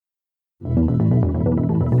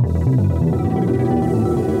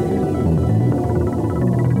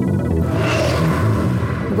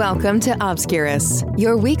Welcome to Obscurus,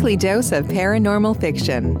 your weekly dose of paranormal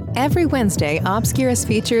fiction. Every Wednesday, Obscurus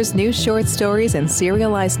features new short stories and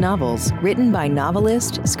serialized novels written by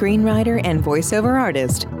novelist, screenwriter, and voiceover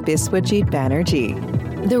artist Biswajit Banerjee.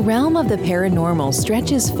 The realm of the paranormal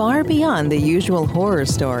stretches far beyond the usual horror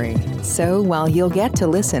story. So while you'll get to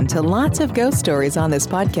listen to lots of ghost stories on this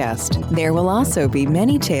podcast, there will also be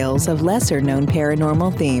many tales of lesser-known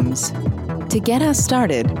paranormal themes. To get us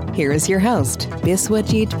started, here is your host,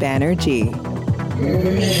 Biswajit Banerjee.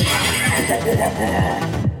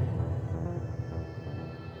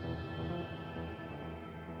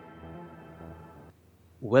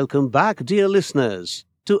 Welcome back, dear listeners,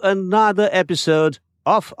 to another episode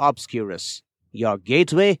of Obscurus, your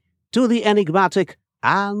gateway to the enigmatic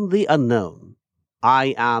and the unknown.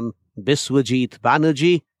 I am Biswajit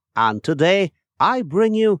Banerjee, and today I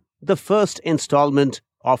bring you the first installment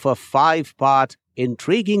of a 5-part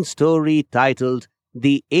intriguing story titled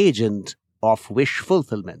The Agent of Wish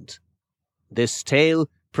Fulfillment. This tale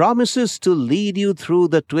promises to lead you through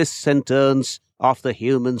the twists and turns of the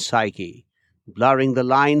human psyche, blurring the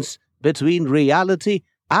lines between reality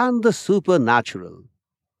and the supernatural.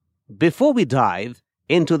 Before we dive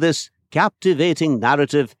into this captivating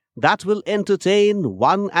narrative that will entertain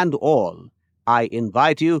one and all, I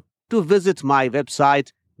invite you to visit my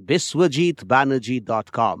website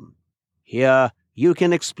biswajitbanerjee.com. Here you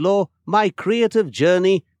can explore my creative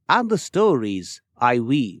journey and the stories I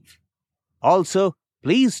weave. Also,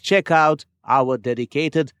 please check out our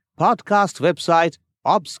dedicated podcast website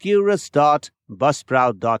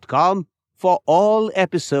obscurus.buzzsprout.com for all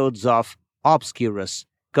episodes of Obscurus,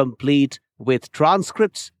 complete with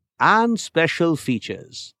transcripts and special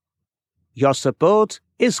features. Your support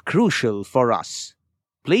is crucial for us.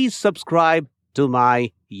 Please subscribe to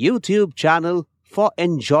my YouTube channel for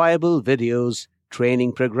enjoyable videos,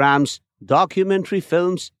 training programs, documentary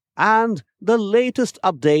films, and the latest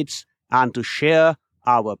updates, and to share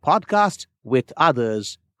our podcast with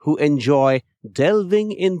others who enjoy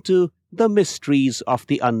delving into the mysteries of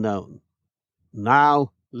the unknown.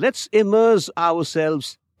 Now, let's immerse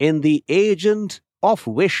ourselves in The Agent of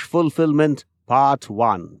Wish Fulfillment, Part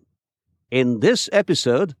 1. In this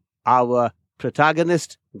episode, our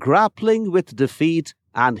protagonist, grappling with defeat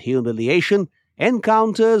and humiliation,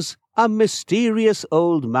 encounters a mysterious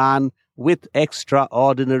old man with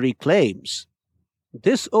extraordinary claims.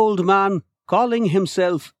 This old man, calling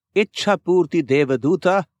himself Ichhapurti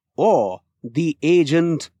Devaduta, or the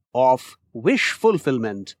Agent of Wish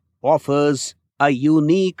Fulfillment, offers a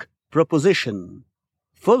unique proposition,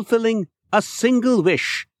 fulfilling a single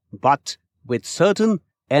wish, but with certain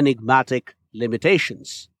enigmatic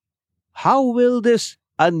limitations. How will this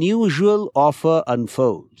unusual offer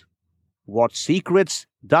unfold? What secrets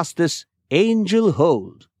does this angel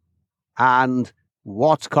hold? And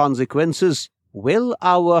what consequences will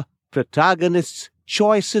our protagonist's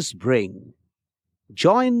choices bring?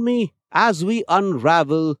 Join me as we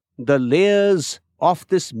unravel the layers of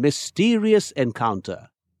this mysterious encounter.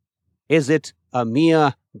 Is it a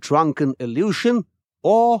mere drunken illusion,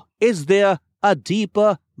 or is there a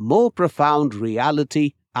deeper, more profound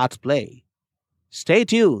reality at play? Stay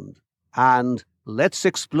tuned and let's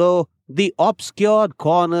explore the obscured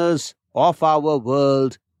corners of our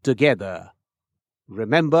world together.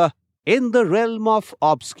 Remember, in the realm of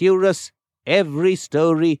Obscurus, every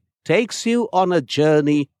story takes you on a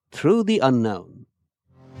journey through the unknown.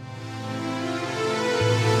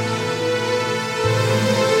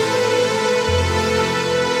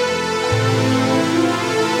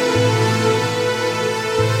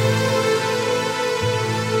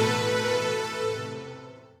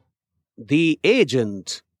 The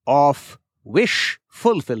Agent of Wish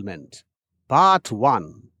Fulfillment, Part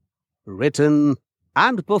 1. Written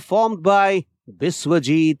and performed by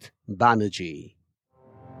Biswajit Banerjee.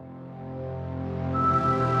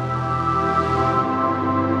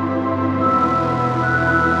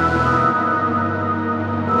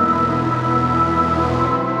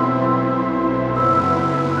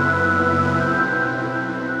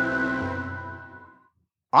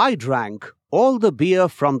 I drank all the beer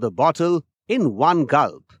from the bottle in one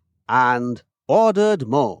gulp and ordered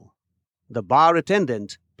more. The bar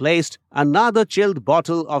attendant placed another chilled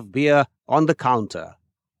bottle of beer on the counter.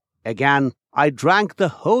 Again, I drank the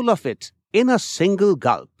whole of it in a single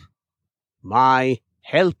gulp. My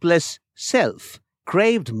helpless self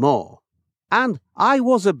craved more, and I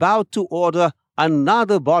was about to order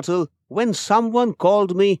another bottle when someone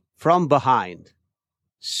called me from behind.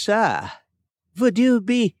 "Sir, would you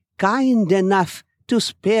be kind enough to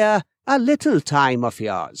spare a little time of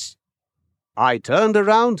yours?" I turned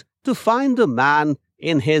around to find a man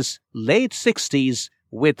in his late 60s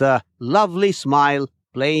with a lovely smile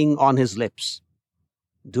playing on his lips.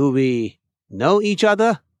 "Do we know each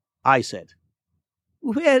other?" I said.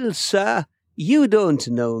 "Well, sir, you don't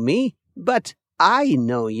know me, but I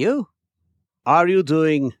know you." "Are you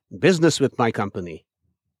doing business with my company?"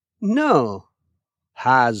 "No."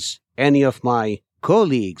 "Has any of my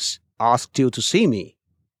colleagues asked you to see me?"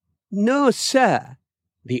 "No, sir,"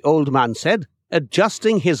 the old man said,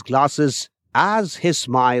 adjusting his glasses as his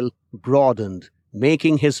smile broadened,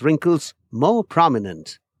 making his wrinkles more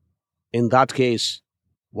prominent. "In that case,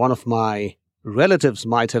 one of my relatives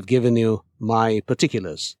might have given you my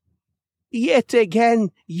particulars." "Yet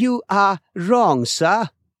again you are wrong, sir."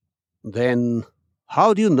 "Then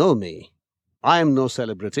how do you know me? I am no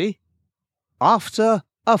celebrity." After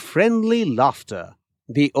a friendly laughter,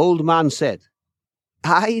 the old man said,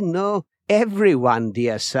 "I know everyone,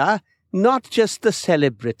 dear sir, not just the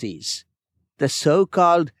celebrities. The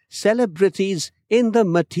so-called celebrities in the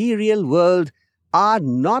material world are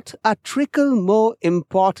not a trickle more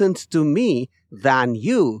important to me than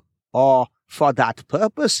you, or, for that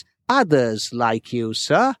purpose, others like you,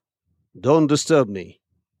 sir." "Don't disturb me.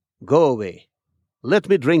 Go away. Let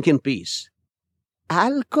me drink in peace."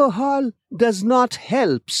 "Alcohol does not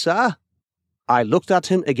help, sir." I looked at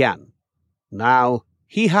him again. Now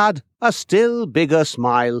he had a still bigger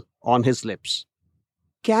smile on his lips.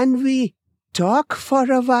 "Can we talk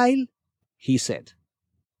for a while?" he said.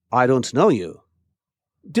 "I don't know you."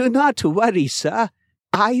 "Do not worry, sir.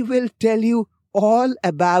 I will tell you all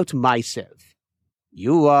about myself."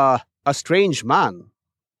 "You are a strange man.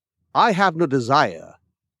 I have no desire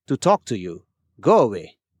to talk to you. Go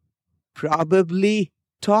away." "Probably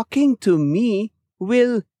talking to me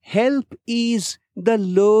will help ease the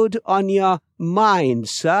load on your mind,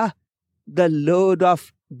 sir. The load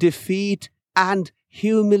of defeat and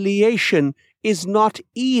humiliation is not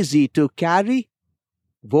easy to carry.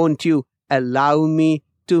 Won't you allow me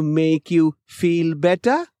to make you feel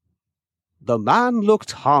better?" The man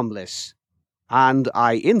looked harmless, and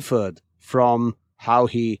I inferred from how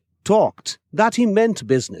he talked that he meant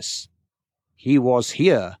business. He was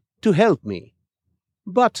here to help me.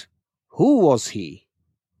 But who was he?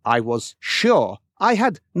 I was sure I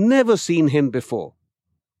had never seen him before.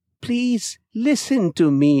 "Please listen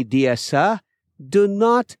to me, dear sir. Do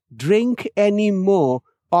not drink any more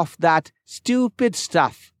of that stupid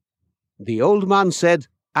stuff," the old man said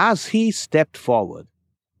as he stepped forward.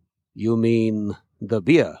 "You mean the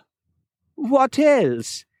beer?" "What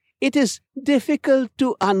else? It is difficult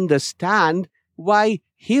to understand why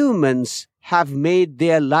humans have made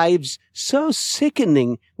their lives so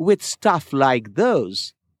sickening with stuff like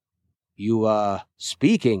those." "You are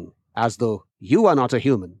speaking as though you are not a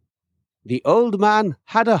human." The old man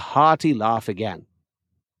had a hearty laugh again.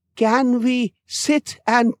 "Can we sit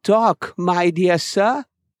and talk, my dear sir?"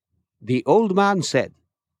 the old man said.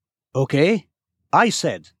 "Okay," I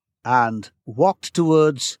said, and walked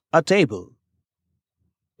towards a table.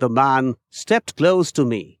 The man stepped close to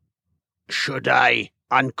me. "Should I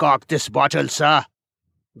uncork this bottle, sir?"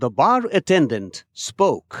 The bar attendant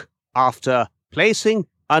spoke after placing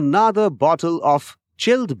another bottle of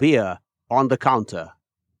chilled beer on the counter.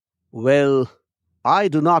 "Well, I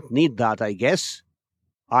do not need that, I guess.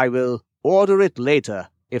 I will order it later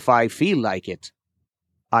if I feel like it,"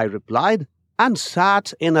 I replied, and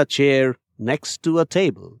sat in a chair next to a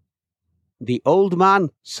table. The old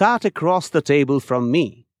man sat across the table from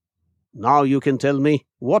me. "Now you can tell me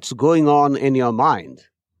what's going on in your mind,"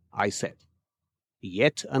 I said.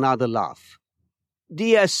 Yet another laugh.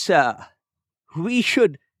 "Dear sir, we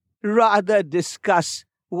should rather discuss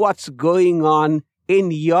what's going on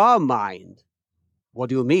in your mind." "What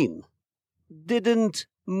do you mean?" "Didn't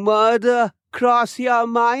murder cross your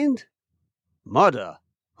mind?" "Murder?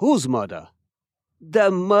 Whose murder?"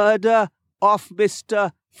 "The murder of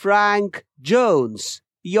Mr. Frank Jones,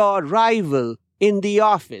 your rival in the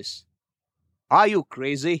office." "Are you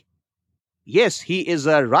crazy?" "Yes, he is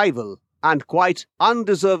a rival and quite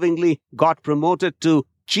undeservingly got promoted to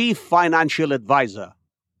Chief Financial Advisor.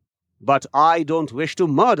 But I don't wish to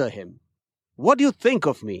murder him. What do you think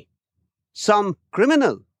of me? Some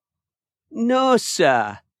criminal?" "No,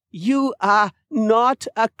 sir. You are not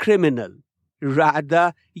a criminal.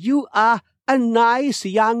 Rather, you are a nice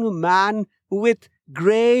young man with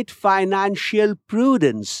great financial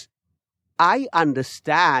prudence. I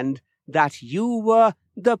understand that you were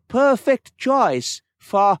the perfect choice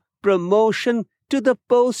for promotion to the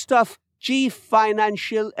post of Chief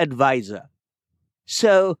Financial Advisor.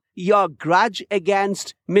 So your grudge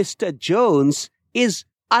against Mr. Jones is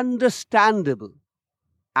understandable.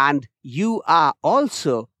 And you are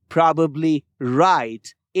also probably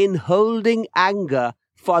right in holding anger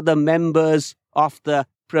for the members of the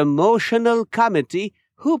promotional committee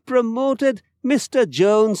who promoted Mr.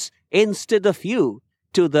 Jones instead of you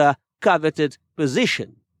to the coveted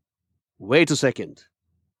position. Wait a second.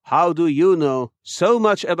 How do you know so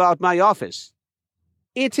much about my office?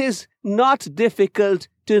 It is not difficult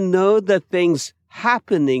to know the things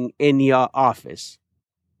happening in your office.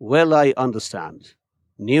 Well, I understand.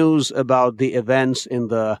 News about the events in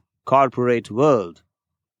the corporate world,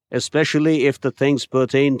 especially if the things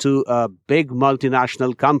pertain to a big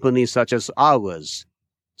multinational company such as ours,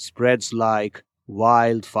 spreads like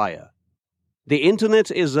wildfire. The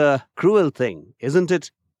internet is a cruel thing, isn't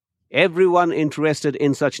it? Everyone interested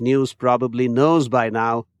in such news probably knows by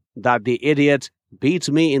now that the idiot beat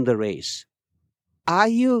me in the race. Are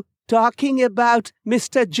you talking about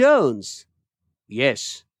Mr. Jones?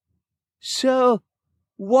 Yes. So,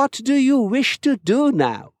 what do you wish to do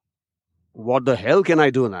now? What the hell can I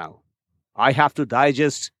do now? I have to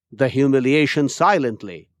digest the humiliation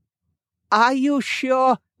silently. Are you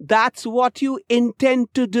sure that's what you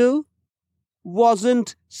intend to do?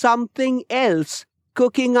 Wasn't something else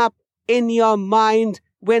cooking up in your mind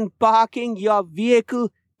when parking your vehicle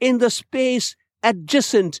in the space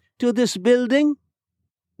adjacent to this building?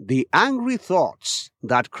 The angry thoughts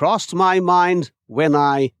that crossed my mind when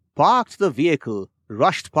I parked the vehicle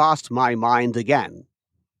rushed past my mind again.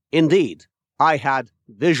 Indeed, I had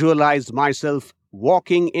visualized myself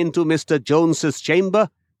walking into Mr. Jones's chamber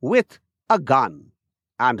with a gun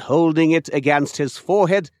and holding it against his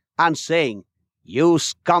forehead and saying, "You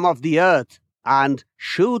scum of the earth," and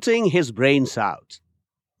shooting his brains out.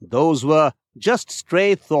 Those were just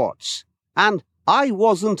stray thoughts, and I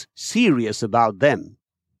wasn't serious about them.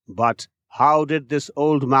 But how did this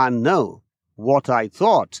old man know what I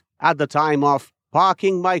thought at the time of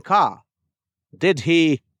parking my car? Did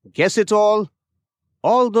he guess it all?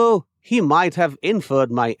 Although he might have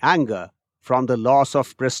inferred my anger from the loss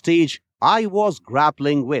of prestige I was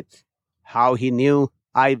grappling with, how he knew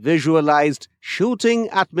I visualized shooting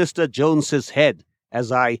at Mr. Jones's head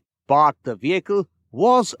as I parked the vehicle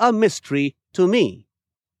was a mystery to me.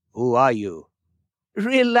 Who are you?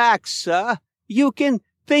 Relax, sir. You can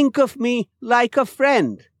think of me like a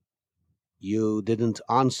friend. You didn't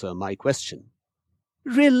answer my question.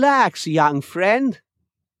 Relax, young friend.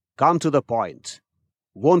 Come to the point.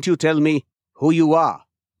 Won't you tell me who you are?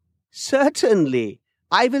 Certainly.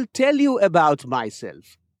 I will tell you about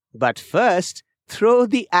myself. But first, throw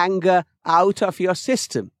the anger out of your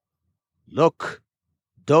system. Look,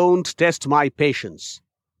 don't test my patience.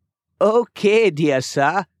 Okay, dear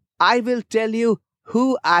sir. I will tell you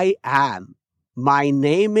who I am. My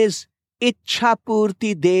name is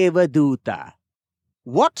Ichhapurti Devaduta.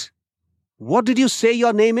 What? What did you say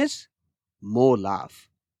your name is? More laugh.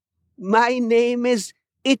 My name is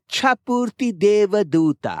Ichhapurti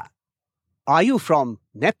Devaduta. Are you from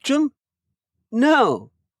Neptune?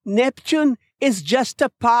 No. Neptune is just a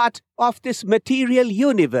part of this material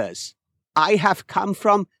universe. I have come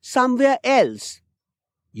from somewhere else.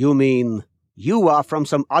 You mean you are from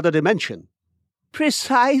some other dimension?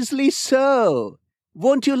 Precisely so.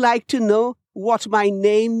 Won't you like to know what my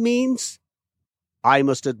name means? I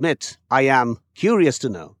must admit, I am curious to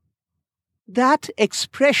know. That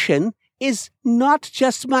expression is not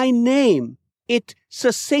just my name. It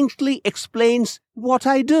succinctly explains what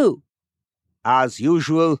I do. As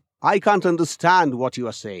usual, I can't understand what you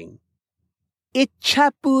are saying.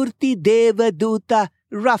 Ichhapurti Devaduta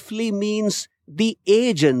roughly means the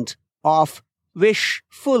agent of wish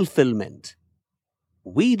fulfillment.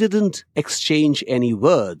 We didn't exchange any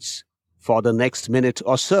words for the next minute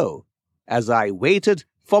or so, as I waited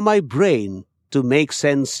for my brain to make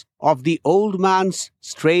sense of the old man's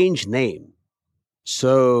strange name.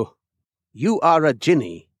 So, you are a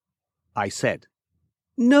jinni, I said.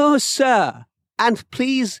 No, sir, and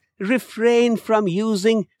please refrain from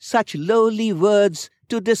using such lowly words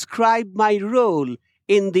to describe my role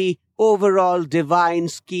in the overall divine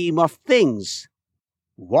scheme of things.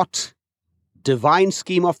 What? Divine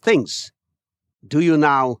scheme of things? Do you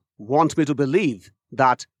now want me to believe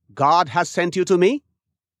that God has sent you to me?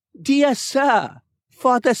 Dear sir,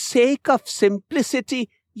 for the sake of simplicity,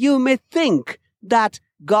 you may think that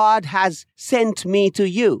God has sent me to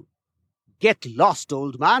you. Get lost,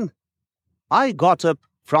 old man. I got up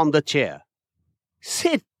from the chair.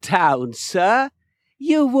 Sit down, sir.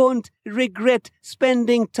 You won't regret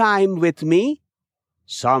spending time with me.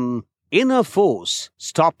 Some inner force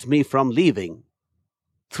stopped me from leaving.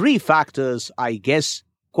 3 factors, I guess,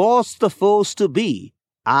 caused the force to be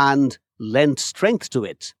and lent strength to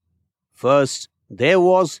it. First, there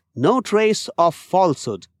was no trace of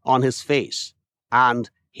falsehood on his face, and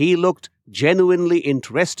he looked genuinely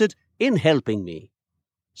interested in helping me.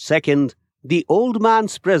 Second, the old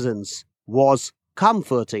man's presence was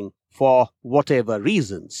comforting for whatever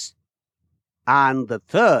reasons. And the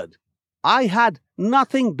third, I had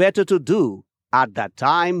nothing better to do at that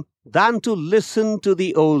time than to listen to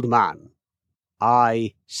the old man.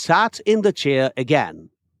 I sat in the chair again.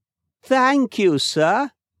 Thank you,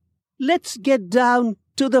 sir. Let's get down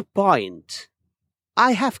to the point.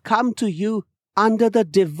 I have come to you under the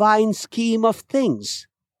divine scheme of things.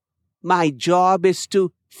 My job is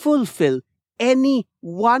to fulfill any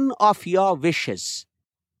one of your wishes.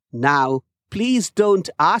 Now, please don't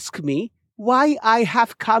ask me why I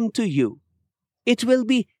have come to you. It will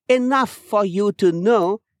be enough for you to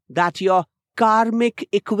know that your karmic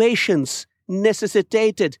equations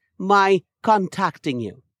necessitated my contacting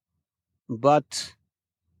you. But,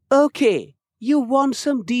 okay, you want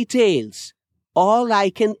some details. All I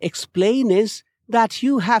can explain is that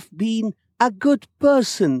you have been a good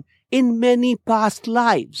person in many past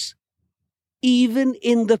lives. Even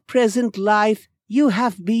in the present life, you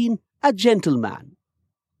have been a gentleman.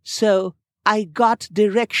 So, I got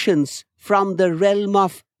directions from the realm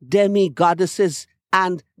of demi-goddesses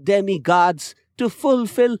and demigods to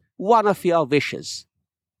fulfill one of your wishes.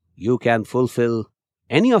 You can fulfill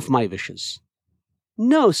any of my wishes.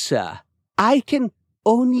 No, sir. I can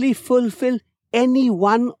only fulfill any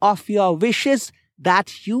one of your wishes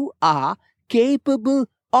that you are capable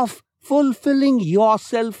of fulfilling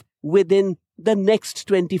yourself within the next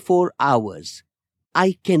 24 hours.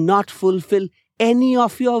 I cannot fulfill any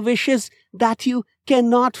of your wishes that you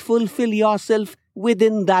cannot fulfill yourself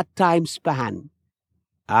within that time span.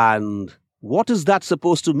 And what is that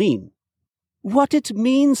supposed to mean? What it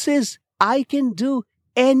means is I can do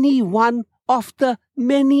any one of the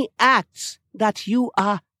many acts that you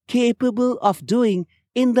are capable of doing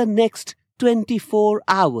in the next 24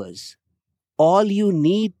 hours. All you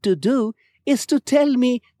need to do is to tell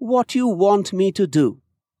me what you want me to do.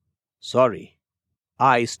 Sorry,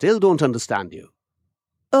 I still don't understand you.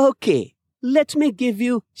 Okay, let me give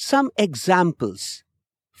you some examples.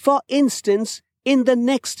 For instance, in the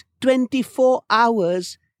next 24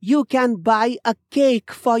 hours, you can buy a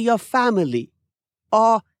cake for your family,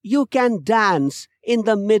 or you can dance in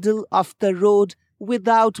the middle of the road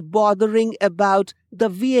without bothering about the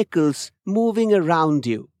vehicles moving around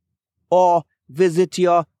you, or visit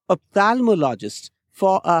your ophthalmologist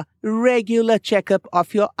for a regular checkup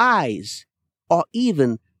of your eyes, or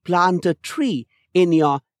even plant a tree in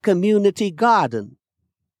your community garden.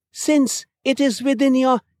 Since it is within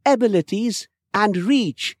your abilities and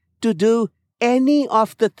reach to do any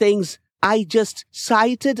of the things I just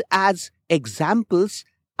cited as examples,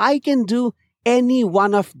 I can do any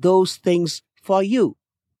one of those things for you.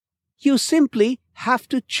 You simply have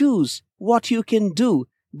to choose what you can do,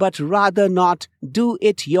 but rather not do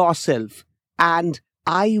it yourself, and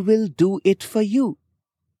I will do it for you.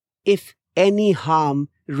 If any harm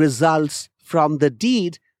results from the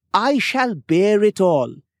deed, I shall bear it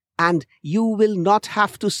all, and you will not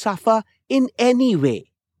have to suffer in any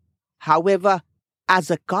way. However, as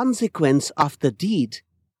a consequence of the deed,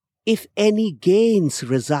 if any gains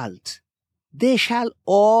result, they shall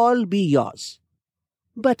all be yours.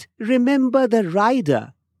 But remember the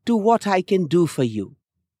rider to what I can do for you.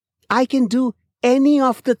 I can do any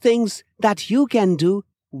of the things that you can do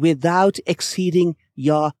without exceeding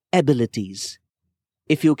your abilities.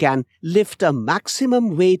 If you can lift a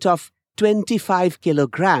maximum weight of 25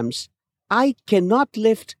 kilograms, I cannot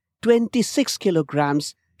lift 26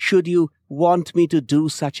 kilograms should you want me to do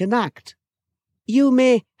such an act. You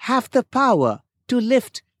may have the power to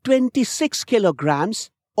lift 26 kilograms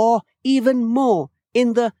or even more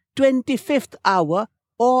in the 25th hour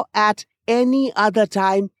or at any other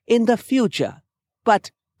time in the future,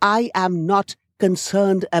 but I am not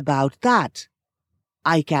concerned about that.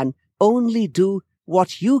 I can only do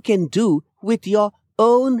what you can do with your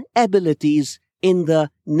own abilities in the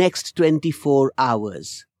next 24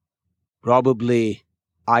 hours. Probably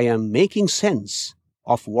I am making sense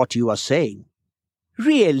of what you are saying.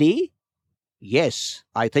 Really? Yes,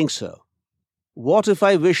 I think so. What if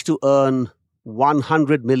I wish to earn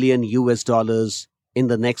 100 million US dollars in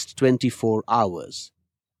the next 24 hours?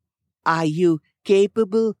 Are you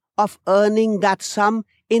capable of earning that sum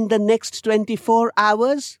in the next 24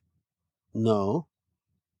 hours? No,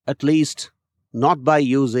 at least not by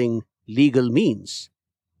using legal means.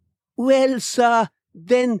 Well, sir,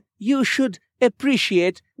 then you should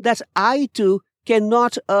appreciate that I too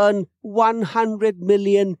cannot earn 100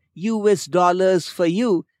 million US dollars for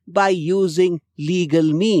you by using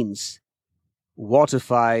legal means. What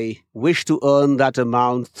if I wish to earn that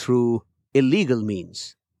amount through illegal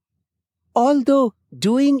means? Although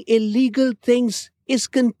doing illegal things is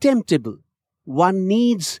contemptible, one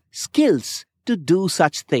needs skills to do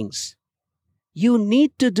such things. You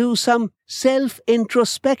need to do some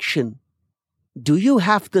self-introspection. Do you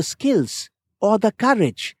have the skills or the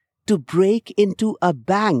courage to break into a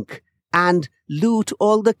bank and loot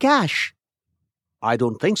all the cash? I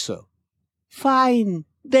don't think so. Fine,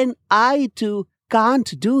 then I too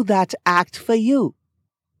can't do that act for you.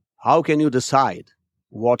 How can you decide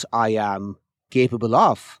what I am capable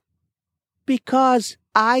of? Because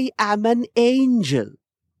I am an angel.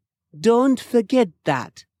 Don't forget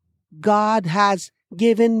that. God has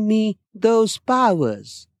given me those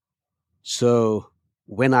powers. So,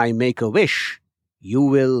 when I make a wish, you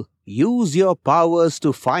will use your powers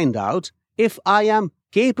to find out if I am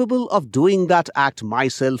capable of doing that act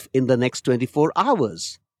myself in the next 24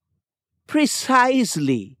 hours.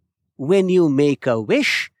 Precisely. When you make a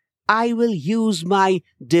wish, I will use my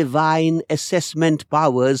divine assessment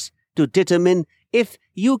powers to determine if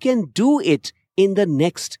you can do it in the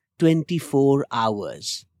next 24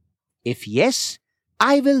 hours. If yes,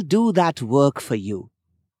 I will do that work for you.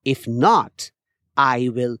 If not, I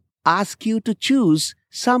will ask you to choose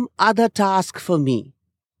some other task for me.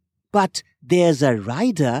 But there's a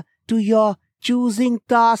rider to your choosing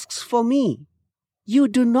tasks for me. You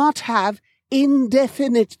do not have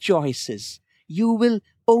indefinite choices. You will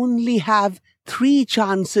only have 3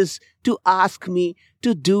 chances to ask me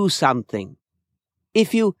to do something.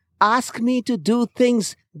 If you ask me to do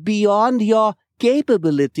things beyond your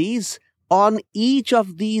capabilities on each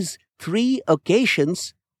of these 3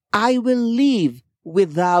 occasions, I will leave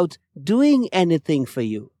without doing anything for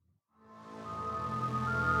you.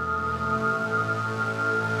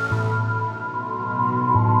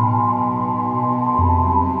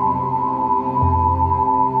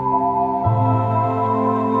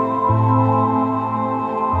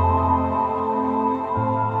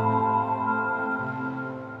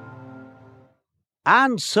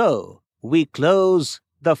 And so, we close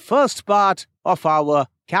the first part of our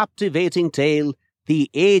captivating tale, The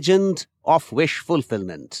Agent of Wish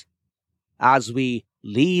Fulfillment. As we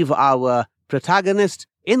leave our protagonist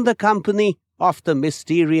in the company of the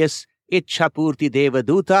mysterious Ichhapurti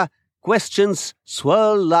Devaduta, questions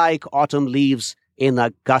swirl like autumn leaves in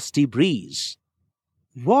a gusty breeze.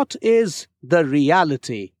 What is the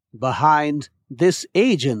reality behind this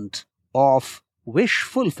agent of wish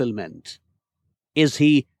fulfillment? Is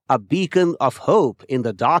he a beacon of hope in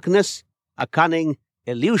the darkness, a cunning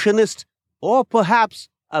illusionist, or perhaps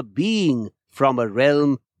a being from a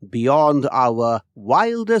realm beyond our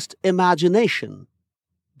wildest imagination?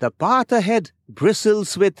 The path ahead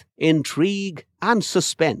bristles with intrigue and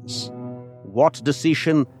suspense. What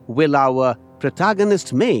decision will our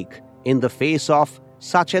protagonist make in the face of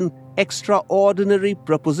such an extraordinary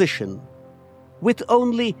proposition? With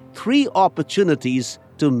only 3 opportunities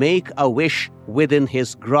to make a wish within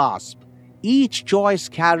his grasp, each choice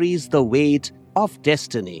carries the weight of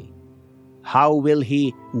destiny. How will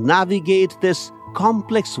he navigate this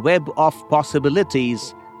complex web of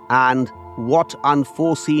possibilities, and what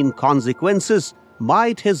unforeseen consequences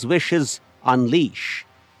might his wishes unleash?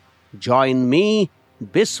 Join me,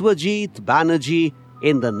 Biswajit Banerjee,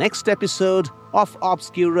 in the next episode of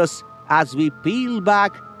Obscurus as we peel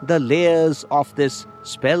back the layers of this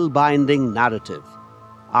spellbinding narrative.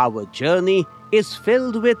 Our journey is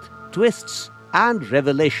filled with twists and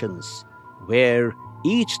revelations, where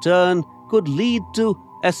each turn could lead to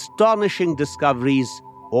astonishing discoveries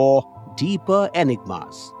or deeper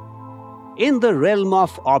enigmas. In the realm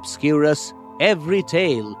of Obscurus, every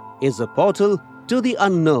tale is a portal to the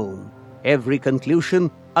unknown, every conclusion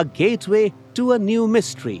a gateway to a new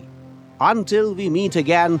mystery. Until we meet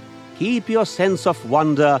again, keep your sense of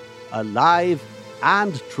wonder alive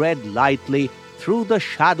and tread lightly through the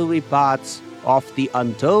shadowy paths of the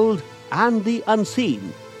untold and the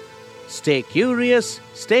unseen. Stay curious,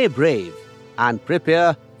 stay brave, and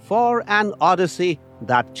prepare for an odyssey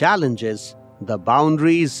that challenges the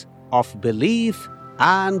boundaries of belief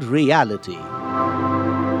and reality.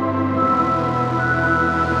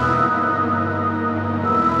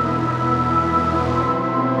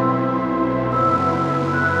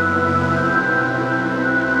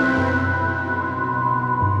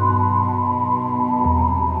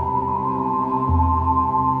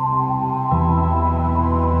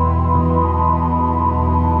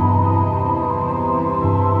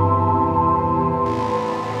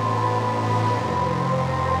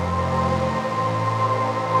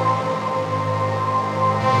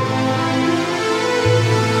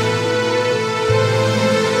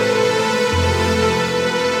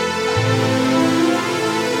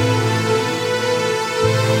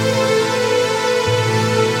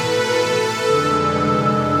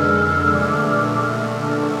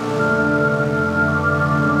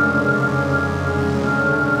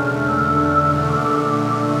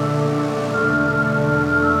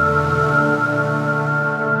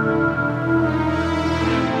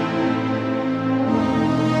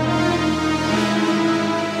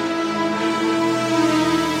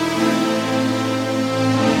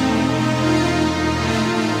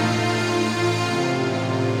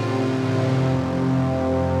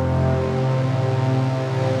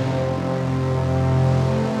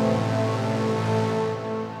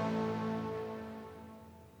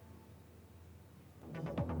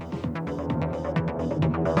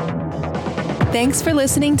 Thanks for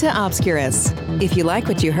listening to Obscurus. If you like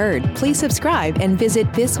what you heard, please subscribe and visit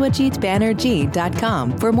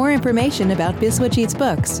biswajitbanerjee.com for more information about Biswajit's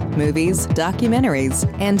books, movies, documentaries,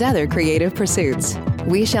 and other creative pursuits.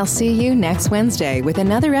 We shall see you next Wednesday with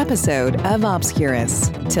another episode of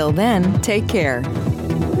Obscurus. Till then, take care.